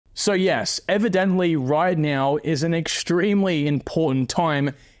So yes, evidently right now is an extremely important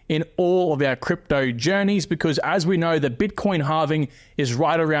time in all of our crypto journeys, because as we know, the Bitcoin halving is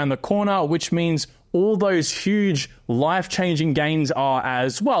right around the corner, which means all those huge life-changing gains are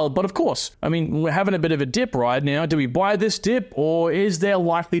as well. But of course, I mean, we're having a bit of a dip right now. Do we buy this dip, or is there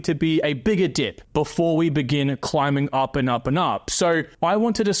likely to be a bigger dip before we begin climbing up and up and up? So I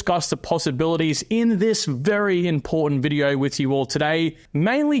want to discuss the possibilities in this very important video with you all today.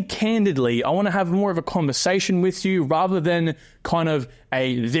 Mainly candidly, I want to have more of a conversation with you rather than kind of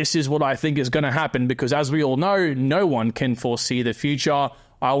a this is what I think is going to happen, because as we all know, no one can foresee the future.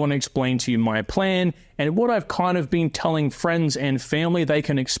 I want to explain to you my plan and what I've kind of been telling friends and family they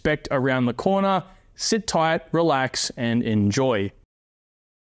can expect around the corner. Sit tight, relax, and enjoy.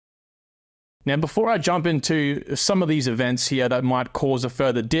 Now, before I jump into some of these events here that might cause a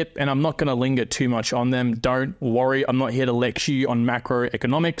further dip, and I'm not going to linger too much on them, don't worry, I'm not here to lecture you on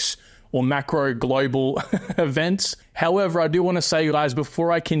macroeconomics or macro global events. However, I do want to say, guys, before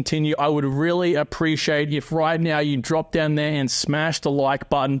I continue, I would really appreciate if right now you drop down there and smash the like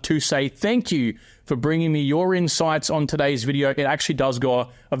button to say thank you for bringing me your insights on today's video. It actually does go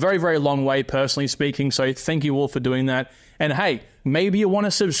a very, very long way, personally speaking. So thank you all for doing that. And hey, maybe you want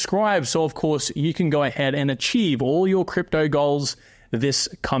to subscribe, so of course you can go ahead and achieve all your crypto goals this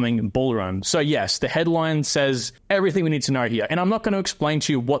coming bull run. So yes, the headline says everything we need to know here. And I'm not going to explain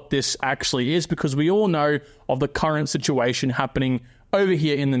to you what this actually is, because we all know of the current situation happening over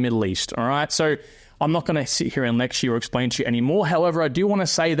here in the Middle East. All right. So I'm not going to sit here and lecture you or explain to you anymore. However, I do want to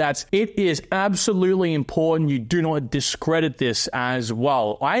say that it is absolutely important you do not discredit this as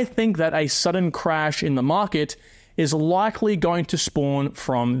well. I think that a sudden crash in the market is likely going to spawn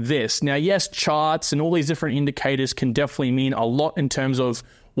from this. Now, yes, charts and all these different indicators can definitely mean a lot in terms of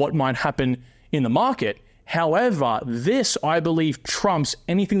what might happen in the market. However, this, I believe, trumps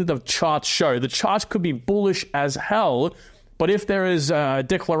anything that the charts show. The charts could be bullish as hell, but if there is a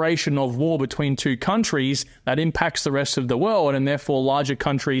declaration of war between two countries that impacts the rest of the world, and therefore larger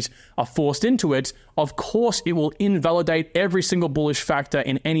countries are forced into it, of course it will invalidate every single bullish factor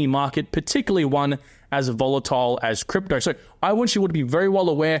in any market, particularly one as volatile as crypto. So I want you all to be very well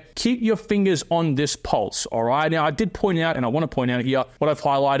aware, keep your fingers on this pulse, all right? Now, I did point out, and I want to point out here, what I've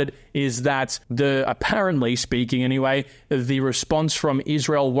highlighted is that apparently speaking anyway, the response from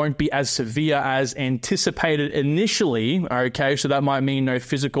Israel won't be as severe as anticipated initially, okay? So that might mean no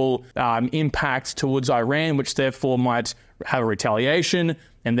physical impact towards Iran, which therefore might have a retaliation,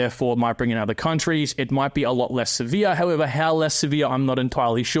 and therefore might bring in other countries. It might be a lot less severe. However, how less severe, I'm not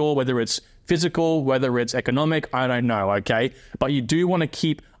entirely sure, whether it's physical, whether it's economic, I don't know, okay? But you do want to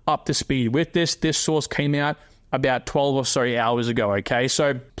keep up to speed with this. This source came out about 12 or so hours ago, okay?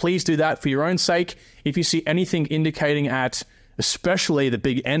 So please do that for your own sake. If you see anything indicating at, especially the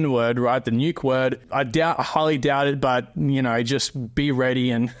big N word, right, the nuke word, I highly doubt it, but, you know, just be ready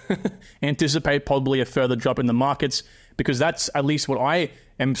and anticipate probably a further drop in the markets, because that's at least what I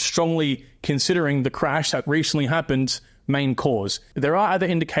am strongly considering the crash that recently happened main cause. There are other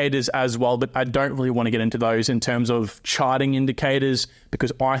indicators as well, but I don't really want to get into those in terms of charting indicators,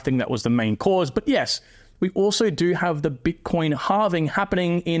 because I think that was the main cause. But yes, we also do have the Bitcoin halving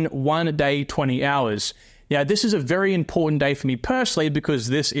happening in 1 day, 20 hours. Now, this is a very important day for me personally, because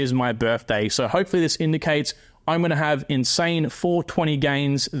this is my birthday. So hopefully this indicates I'm going to have insane 420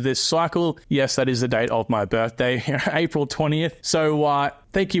 gains this cycle. Yes, that is the date of my birthday, April 20th. So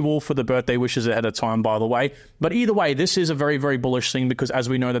thank you all for the birthday wishes ahead of time, by the way. But either way, this is a very, very bullish thing, because as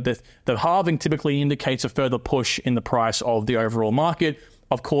we know that the halving typically indicates a further push in the price of the overall market.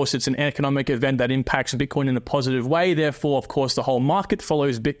 Of course, it's an economic event that impacts Bitcoin in a positive way. Therefore, of course, the whole market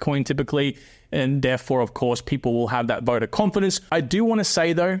follows Bitcoin typically. And therefore, of course, people will have that vote of confidence. I do want to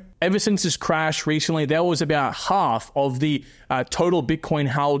say, though, ever since this crash recently, there was about half of the total Bitcoin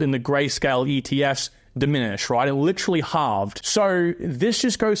held in the grayscale ETFs diminish, right? It literally halved. So this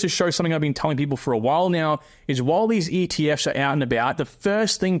just goes to show something I've been telling people for a while now, is while these ETFs are out and about, the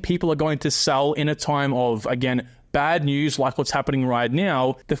first thing people are going to sell in a time of, again, bad news like what's happening right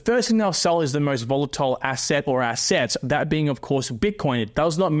now, the first thing they'll sell is the most volatile asset or assets, that being, of course, Bitcoin. It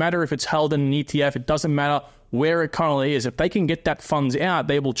does not matter if it's held in an ETF. It doesn't matter where it currently is. If they can get that funds out,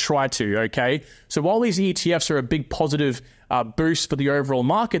 they will try to, okay? So while these ETFs are a big positive boost for the overall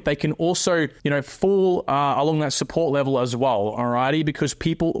market, they can also, fall along that support level as well, alrighty, because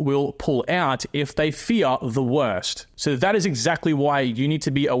people will pull out if they fear the worst. So that is exactly why you need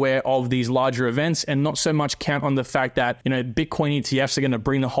to be aware of these larger events and not so much count on the fact that, Bitcoin ETFs are going to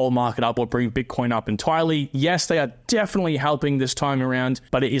bring the whole market up or bring Bitcoin up entirely. Yes, they are definitely helping this time around,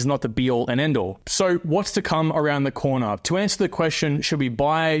 but it is not the be all and end all. So what's to come around the corner? To answer the question, should we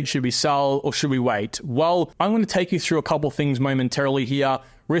buy, should we sell, or should we wait? Well, I'm going to take you through a couple things momentarily here.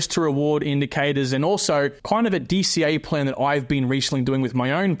 Risk to reward indicators, and also kind of a DCA plan that I've been recently doing with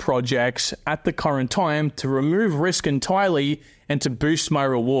my own projects at the current time to remove risk entirely and to boost my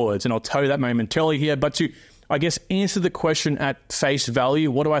rewards. And I'll tell you that momentarily here. But to, answer the question at face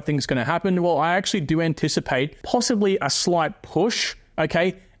value, what do I think is going to happen? Well, I actually do anticipate possibly a slight push,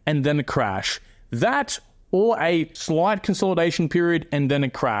 and then a crash. That or a slight consolidation period and then a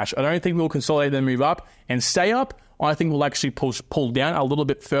crash. I don't think we'll consolidate then move up and stay up. I think we'll actually pull down a little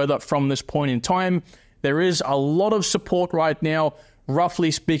bit further from this point in time. There is a lot of support right now, roughly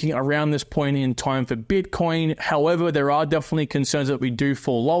speaking, around this point in time for Bitcoin. However, there are definitely concerns that we do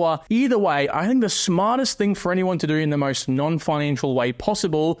fall lower. Either way, I think the smartest thing for anyone to do in the most non-financial way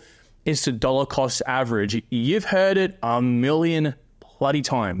possible is to dollar cost average. You've heard it a million bloody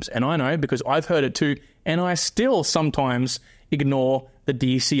times, and I know because I've heard it too, and I still sometimes ignore the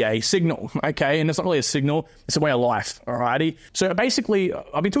DCA signal, and it's not really a signal, it's a way of life, alrighty? So basically,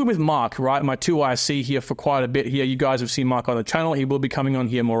 I've been talking with Mark, right, my 2IC here for quite a bit here. You guys have seen Mark on the channel. He will be coming on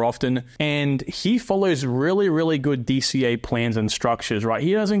here more often, and he follows really, really good DCA plans and structures, right?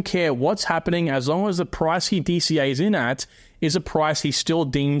 He doesn't care what's happening as long as the price he DCAs in at is a price he still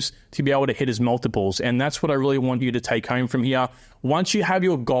deems to be able to hit his multiples. And that's what I really want you to take home from here. Once you have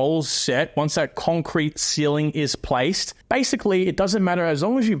your goals set, once that concrete ceiling is placed, basically it doesn't matter as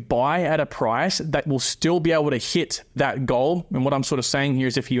long as you buy at a price that will still be able to hit that goal. And what I'm sort of saying here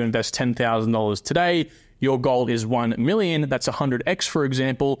is if you invest $10,000 today, your goal is 1 million, that's 100x for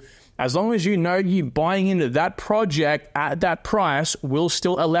example. As long as you know you buying into that project at that price will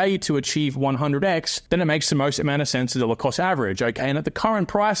still allow you to achieve 100x, then it makes the most amount of sense to dollar cost average, And at the current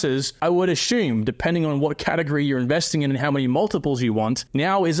prices, I would assume, depending on what category you're investing in and how many multiples you want,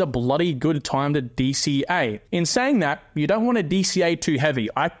 now is a bloody good time to DCA. In saying that, you don't want to DCA too heavy.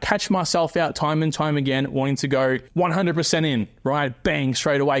 I catch myself out time and time again wanting to go 100% in, right? Bang,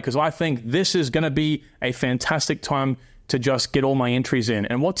 straight away, because I think this is going to be a fantastic time to just get all my entries in.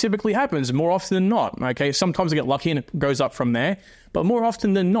 And what typically happens more often than not, sometimes I get lucky and it goes up from there, but more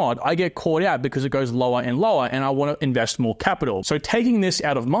often than not, I get caught out because it goes lower and lower and I want to invest more capital. So taking this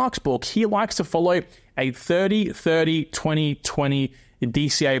out of Mark's book, he likes to follow a 30-30-20-20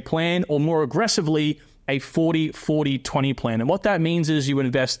 DCA plan, or more aggressively, a 40-40-20 plan. And what that means is you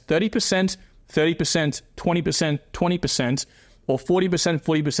invest 30%, 30%, 20%, 20%, or 40%,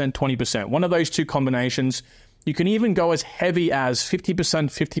 40%, 20%. One of those two combinations. You can even go as heavy as 50%,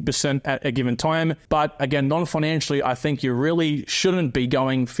 50% at a given time. But again, non-financially, I think you really shouldn't be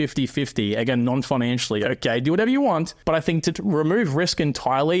going 50-50. Again, non-financially, do whatever you want. But I think to remove risk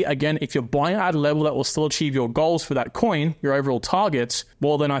entirely, again, if you're buying at a level that will still achieve your goals for that coin, your overall targets,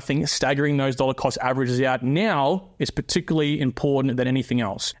 well, then I think staggering those dollar cost averages out now is particularly important than anything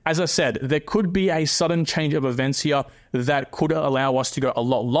else. As I said, there could be a sudden change of events here that could allow us to go a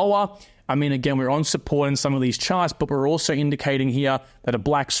lot lower. Again, we're on support in some of these charts, but we're also indicating here that a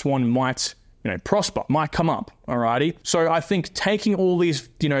black swan might, prosper, might come up, alrighty? So I think taking all these,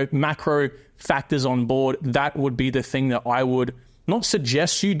 macro factors on board, that would be the thing that I would not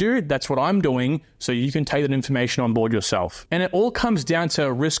suggest you do. That's what I'm doing, so you can take that information on board yourself. And it all comes down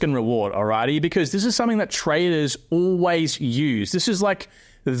to risk and reward, alrighty? Because this is something that traders always use. This is like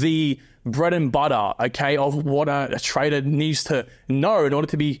the bread and butter, of what a trader needs to know in order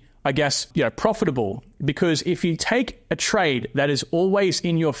to be profitable. Because if you take a trade that is always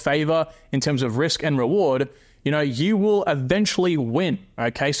in your favor in terms of risk and reward, you will eventually win,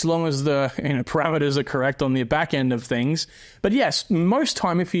 so long as the parameters are correct on the back end of things. But yes, most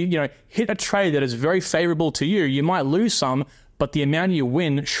time if you hit a trade that is very favorable to you, you might lose some, but the amount you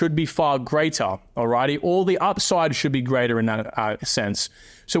win should be far greater, alrighty? All the upside should be greater in that sense.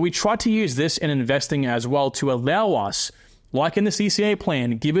 So we try to use this in investing as well to allow us, like in the CCA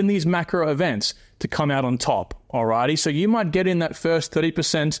plan, given these macro events, to come out on top, alrighty? So you might get in that first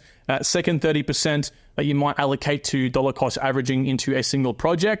 30%, second 30% that you might allocate to dollar cost averaging into a single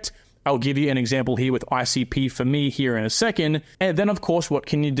project. I'll give you an example here with ICP for me here in a second. And then, of course, what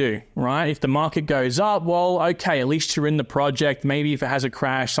can you do, right? If the market goes up, well, at least you're in the project. Maybe if it has a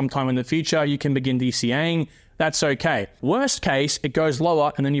crash sometime in the future, you can begin DCAing. that's okay. Worst case, it goes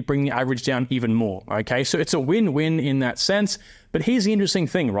lower and then you bring the average down even more, okay? So it's a win-win in that sense. But here's the interesting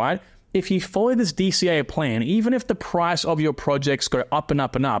thing, right? If you follow this DCA plan, even if the price of your projects go up and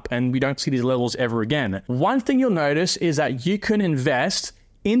up and up and we don't see these levels ever again, one thing you'll notice is that you can invest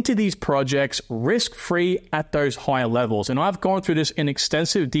into these projects risk-free at those higher levels. And I've gone through this in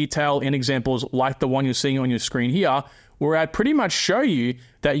extensive detail in examples like the one you're seeing on your screen here, where I pretty much show you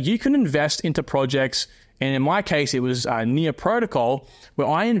that you can invest into projects. And in my case, it was Near Protocol, where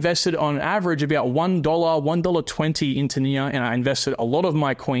I invested on average about $1, $1.20 into Near, and I invested a lot of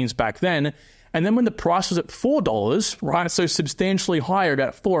my coins back then. And then when the price was at $4, right, so substantially higher,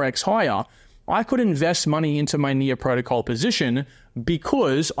 about 4x higher, I could invest money into my Near Protocol position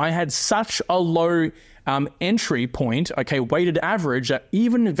because I had such a low entry point, okay, weighted average, that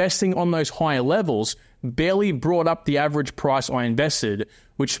even investing on those higher levels barely brought up the average price I invested,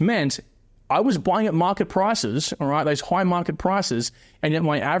 which meant I was buying at market prices, all right, those high market prices, and yet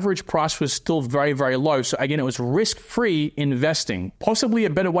my average price was still very, very low. So again, it was risk-free investing. Possibly a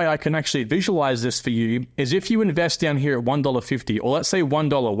better way I can actually visualize this for you is if you invest down here at $1.50, or let's say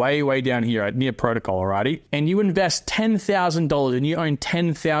 $1 way down here at Near Protocol, alrighty, and you invest $10,000 and you own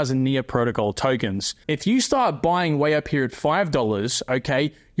 10,000 Near Protocol tokens. If you start buying way up here at $5,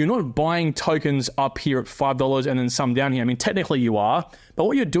 okay, you're not buying tokens up here at $5 and then some down here. I mean, technically you are, but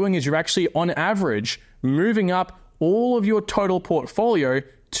what you're doing is you're actually on average moving up all of your total portfolio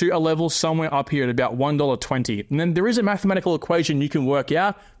to a level somewhere up here at about $1.20. And then there is a mathematical equation you can work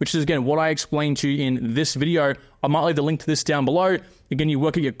out, which is again what I explained to you in this video. I might leave the link to this down below. Again, you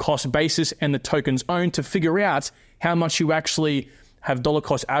work at your cost basis and the tokens owned to figure out how much you actually have dollar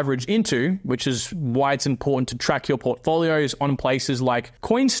cost average into, which is why it's important to track your portfolios on places like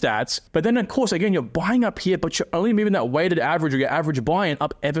CoinStats. But then of course, again, you're buying up here, but you're only moving that weighted average or your average buy-in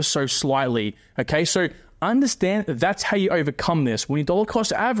up ever so slightly. Okay, so understand that's how you overcome this. When you dollar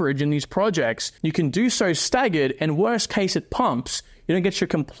cost average in these projects, you can do so staggered, and worst case it pumps. You don't get your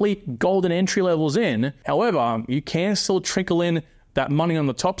complete golden entry levels in. However, you can still trickle in that money on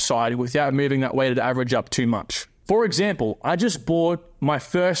the top side without moving that weighted average up too much. For example, I just bought my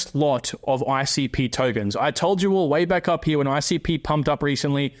first lot of ICP tokens. I told you all way back up here when ICP pumped up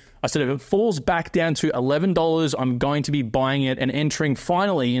recently, I said if it falls back down to $11, I'm going to be buying it and entering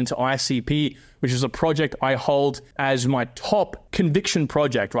finally into ICP, which is a project I hold as my top conviction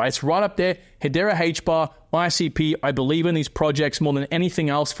project, right? It's right up there, Hedera HBAR, ICP. I believe in these projects more than anything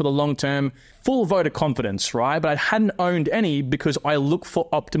else for the long term. Full vote of confidence, right? But I hadn't owned any because I look for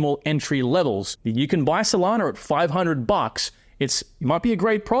optimal entry levels. You can buy Solana at $500. It might be a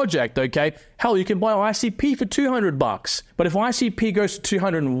great project, okay? Hell, you can buy ICP for $200. But if ICP goes to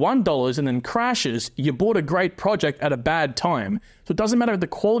 $201 and then crashes, you bought a great project at a bad time. So it doesn't matter the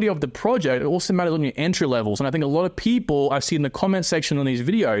quality of the project, it also matters on your entry levels. And I think a lot of people I see in the comment section on these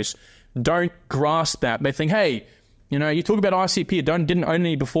videos don't grasp that. They think, hey, you know, you talk about ICP, didn't own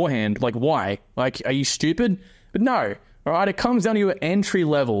any beforehand. Like, why? Like, are you stupid? But no. All right, it comes down to your entry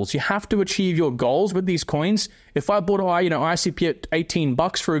levels. You have to achieve your goals with these coins. If I bought, ICP at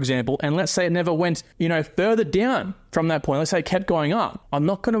 $18, for example, and let's say it never went, further down from that point, let's say it kept going up, I'm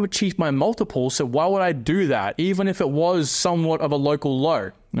not going to achieve my multiple. So why would I do that, even if it was somewhat of a local low?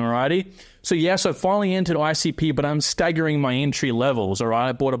 Alrighty. So yes, I finally entered ICP, but I'm staggering my entry levels. All right,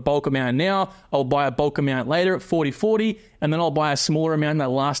 I bought a bulk amount now. I'll buy a bulk amount later at 40, and then I'll buy a smaller amount in that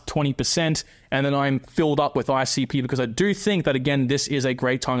last 20%, and then I'm filled up with ICP because I do think that, again, this is a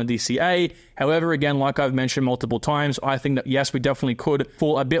great time to DCA. However, again, like I've mentioned multiple times, I think that yes, we definitely could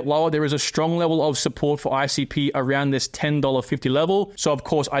fall a bit lower. There is a strong level of support for ICP around this $10.50 level. So of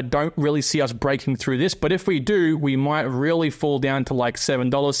course, I don't really see us breaking through this, but if we do, we might really fall down to like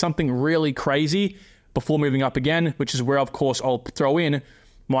 $7, something really crazy before moving up again, which is where, of course, I'll throw in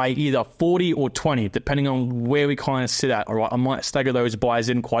my either 40 or 20, depending on where we kind of sit at. All right, I might stagger those buys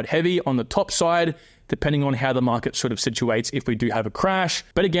in quite heavy on the top side, depending on how the market sort of situates if we do have a crash.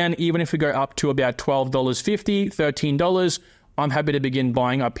 But again, even if we go up to about $12.50, $13, I'm happy to begin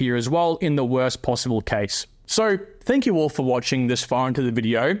buying up here as well in the worst possible case. So thank you all for watching this far into the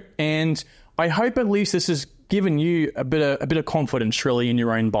video, and I hope at least this has given you a bit of confidence really in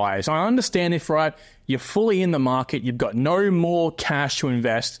your own buys. I understand if, right, you're fully in the market, you've got no more cash to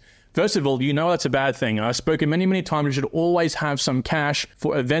invest. First of all, you know that's a bad thing. I've spoken many times, you should always have some cash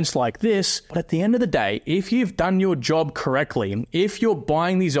for events like this. But at the end of the day, if you've done your job correctly, if you're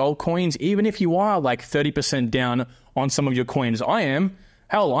buying these altcoins, even if you are like 30% down on some of your coins, I am,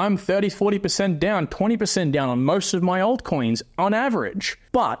 Hell, I'm 30, 40% down, 20% down on most of my altcoins on average.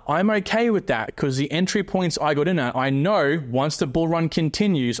 But I'm okay with that because the entry points I got in at, I know once the bull run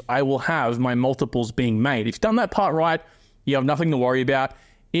continues, I will have my multiples being made. If you've done that part right, you have nothing to worry about.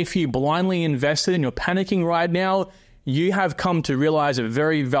 If you blindly invested and you're panicking right now, you have come to realize a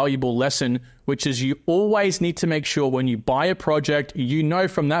very valuable lesson, which is you always need to make sure when you buy a project, you know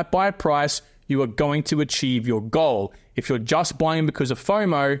from that buy price, you are going to achieve your goal. If you're just buying because of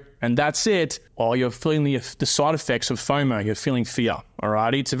FOMO and that's it, well, you're feeling the side effects of FOMO. You're feeling fear,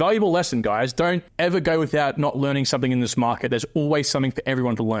 alrighty? It's a valuable lesson, guys. Don't ever go without not learning something in this market. There's always something for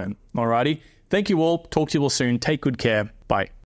everyone to learn, alrighty? Thank you all. Talk to you all soon. Take good care. Bye.